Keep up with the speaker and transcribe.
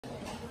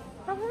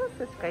Hello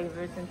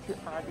subscribers and to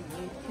all the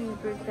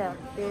YouTubers out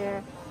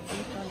there. I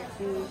just want to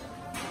do a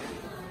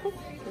quick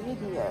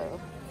video.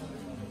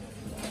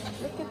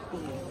 Look at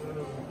these.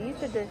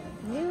 These are the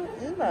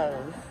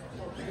nuiMOs.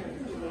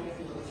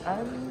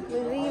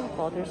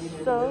 Unbelievable. They're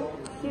so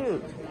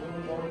cute.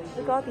 Look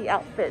at all the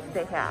outfits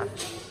they have.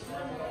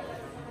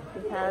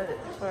 They have it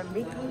for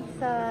Mickey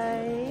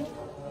size.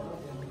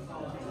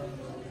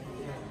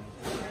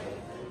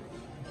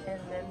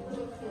 And then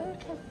look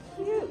how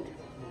cute.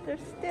 They're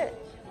stitched.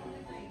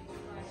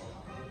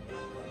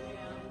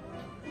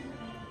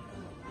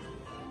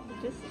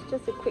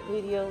 Just a quick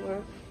video.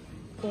 We're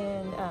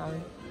in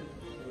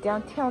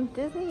downtown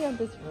Disney on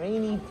this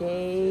rainy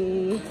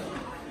day.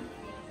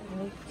 Let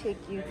me take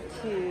you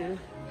to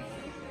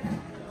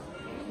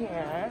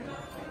here.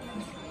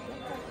 Look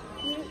how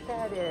cute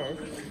that is.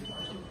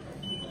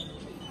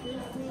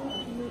 Disney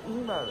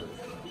nuiMOs.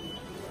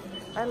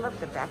 I love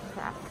the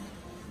backpack.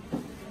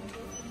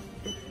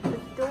 It's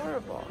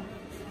adorable.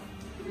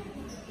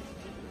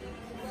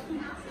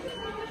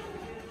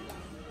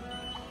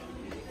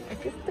 I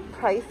guess the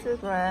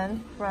prices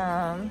run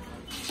from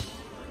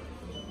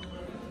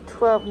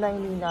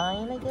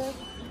 $12.99, I guess,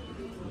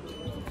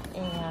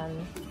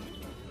 and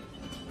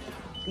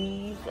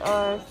these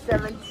are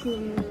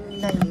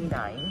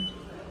 $17.99.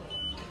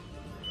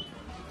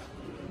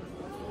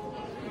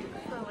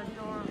 So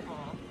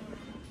adorable.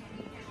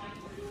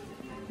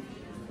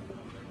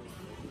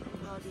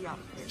 All the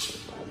outfits.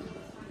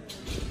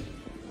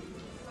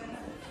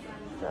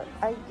 So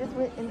I just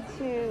went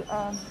into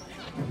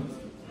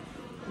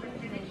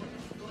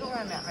where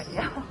I'm at right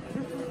now.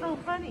 This is so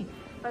funny.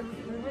 But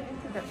we went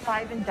into the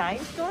Five and Dime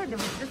store.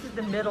 This is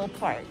the middle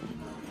part.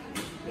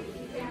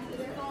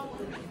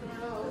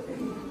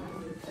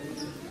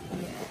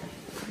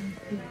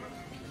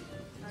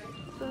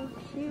 So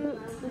cute.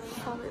 This is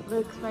how it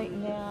looks right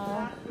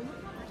now.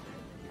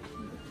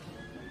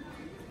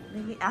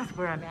 Let me ask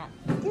where I'm at.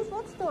 Guess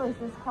what store is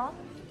this, huh?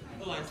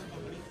 Elias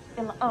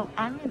Co. Oh,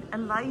 I'm in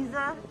Elias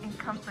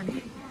Co.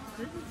 This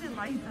is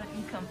Elias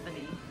Co.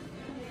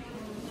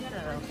 So,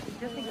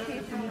 just in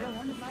case you don't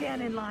want to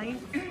stand in line,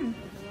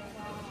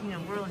 you know,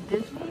 we're on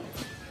Disney.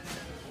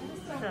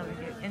 So if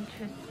you're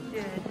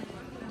interested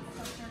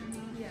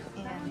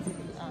in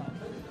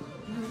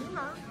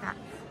that,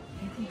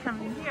 you can come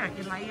in here,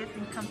 Elias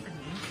Co. So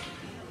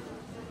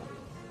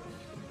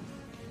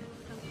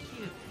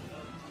cute.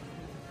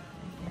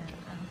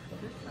 And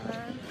this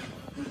one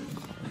is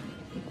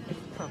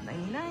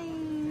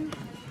 $12.99.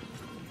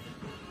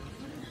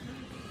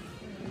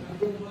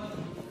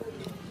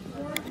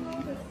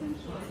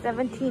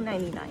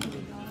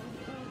 $17.99.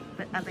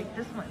 But I like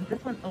this one.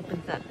 This one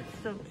opens up.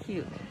 It's so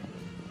cute.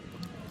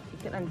 You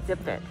can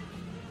unzip it.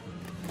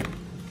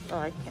 Oh,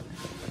 I can't.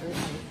 Let me see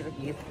if I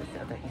can use this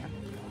other hand.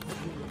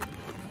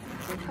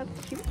 So how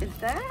cute is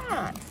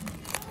that?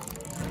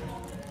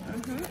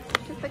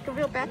 Just like a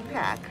real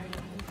backpack.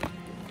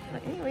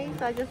 But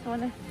anyways, I just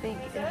want to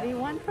thank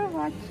everyone for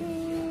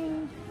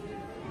watching.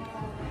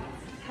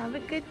 Have a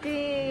good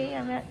day.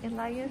 I'm at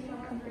Elias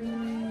Co.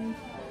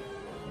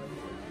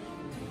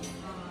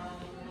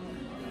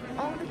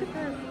 Oh, look at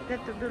this.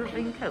 That's the little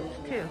raincoats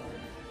too.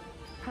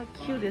 How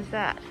cute is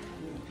that?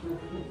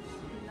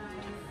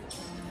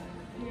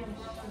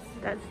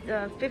 That's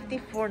the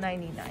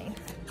 $54.99.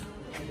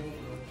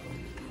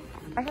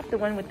 I have the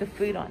one with the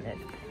food on it.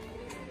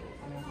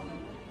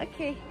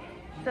 Okay.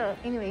 So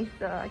anyway,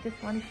 so I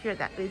just want to share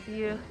that with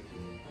you.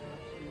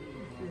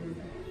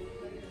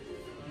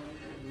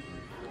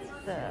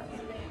 So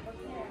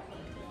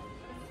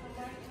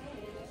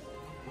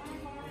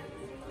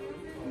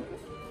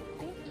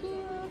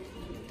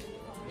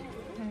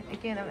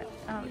again, I'm at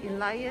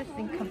Elias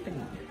Co.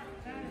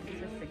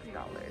 These are $6. I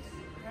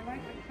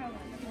like the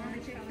color. You want me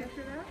to take a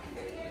picture of that?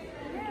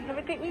 Have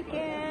a great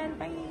weekend.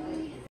 Bye.